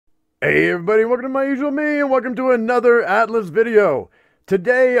Hey everybody, welcome to My Usual Me and welcome to another Atlas video.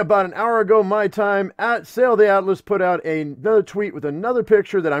 Today, about an hour ago my time, at Sail the Atlas put out another tweet with another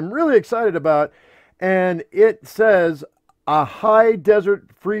picture that I'm really excited about, and it says, "A high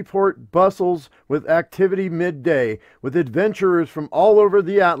desert Freeport bustles with activity midday, with adventurers from all over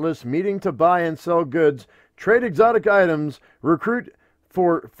the Atlas meeting to buy and sell goods, trade exotic items, recruit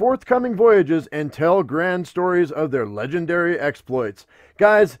for forthcoming voyages, and tell grand stories of their legendary exploits."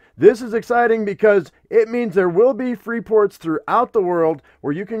 Guys, this is exciting because it means there will be free ports throughout the world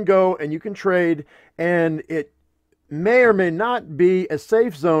where you can go and you can trade, and it may or may not be a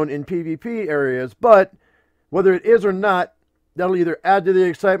safe zone in PvP areas, but whether it is or not, that'll either add to the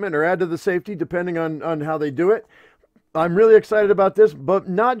excitement or add to the safety depending on how they do it. I'm really excited about this, but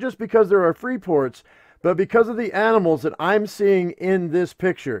not just because there are free ports, but because of the animals that I'm seeing in this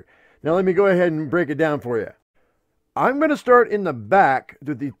picture. Now let me go ahead and break it down for you. I'm going to start in the back.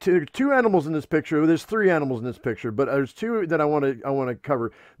 The two animals in this picture. Well, there's three animals in this picture, but there's two that I want to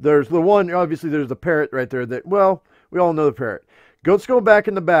cover. There's the one, obviously there's the parrot right there that, well, we all know the parrot. Let's go back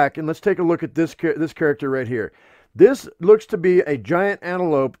in the back and let's take a look at this character right here. This looks to be a giant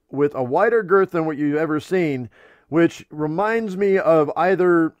antelope with a wider girth than what you've ever seen, which reminds me of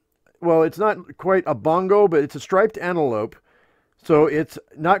either, well, it's not quite a bongo, but it's a striped antelope. So it's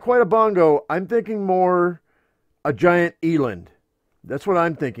not quite a bongo. I'm thinking more a giant eland. That's what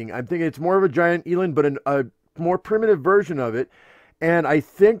I'm thinking. I'm thinking it's more of a giant eland, but a more primitive version of it. And I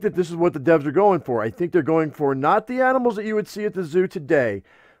think that this is what the devs are going for. I think they're going for not the animals that you would see at the zoo today,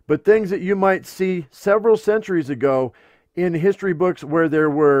 but things that you might see several centuries ago in history books where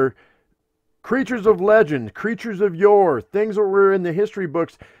there were creatures of legend, creatures of yore, things that were in the history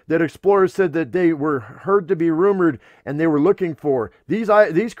books that explorers said that they were heard to be rumored and they were looking for.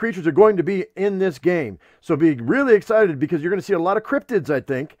 These creatures are going to be in this game. So be really excited because you're going to see a lot of cryptids, I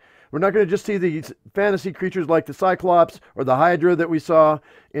think. We're not going to just see these fantasy creatures like the Cyclops or the Hydra that we saw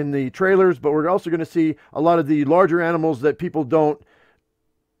in the trailers, but we're also going to see a lot of the larger animals that people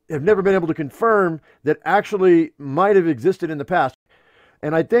have never been able to confirm that actually might have existed in the past.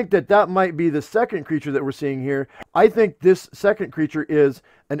 And I think that that might be the second creature that we're seeing here. I think this second creature is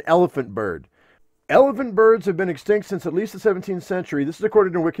an elephant bird. Elephant birds have been extinct since at least the 17th century. This is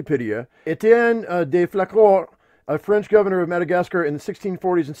according to Wikipedia. Etienne de Flacourt, a French governor of Madagascar in the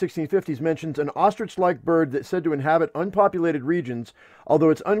 1640s and 1650s, mentions an ostrich-like bird that's said to inhabit unpopulated regions, although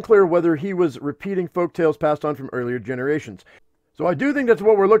it's unclear whether he was repeating folk tales passed on from earlier generations. So I do think that's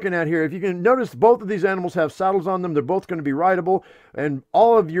what we're looking at here. If you can notice, both of these animals have saddles on them. They're both going to be rideable, and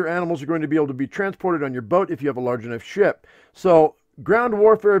all of your animals are going to be able to be transported on your boat if you have a large enough ship. So ground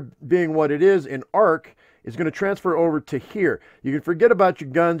warfare being what it is in Ark is going to transfer over to here. You can forget about your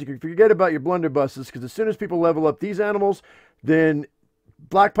guns. You can forget about your blunderbusses, because as soon as people level up these animals, then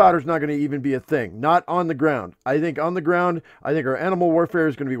black powder is not going to even be a thing. Not on the ground. I think on the ground, I think our animal warfare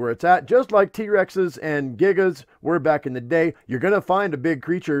is going to be where it's at. Just like T-Rexes and Gigas were back in the day. You're going to find a big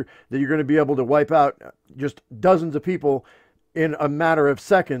creature that you're going to be able to wipe out just dozens of people in a matter of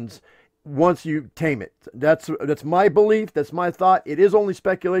seconds once you tame it. That's my belief. That's my thought. It is only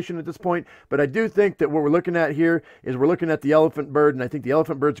speculation at this point, but I do think that what we're looking at here is we're looking at the elephant bird, and I think the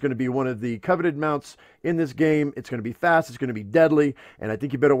elephant bird is going to be one of the coveted mounts in this game. It's going to be fast. It's going to be deadly, and I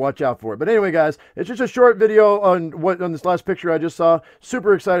think you better watch out for it. But anyway, guys, it's just a short video on this last picture I just saw.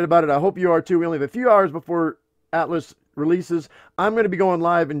 Super excited about it. I hope you are too. We only have a few hours before Atlas releases. I'm going to be going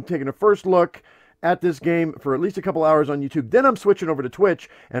live and taking a first look at this game for at least a couple hours on YouTube. Then I'm switching over to Twitch,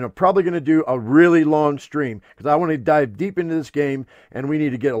 and I'm probably going to do a really long stream because I want to dive deep into this game, and we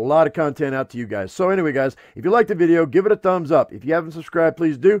need to get a lot of content out to you guys. So anyway, guys, if you liked the video, give it a thumbs up. If you haven't subscribed,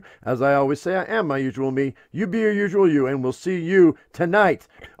 please do. As I always say, I am my usual me. You be your usual you, and we'll see you tonight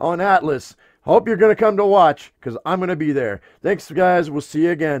on Atlas. Hope you're going to come to watch because I'm going to be there. Thanks, guys. We'll see you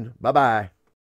again. Bye-bye.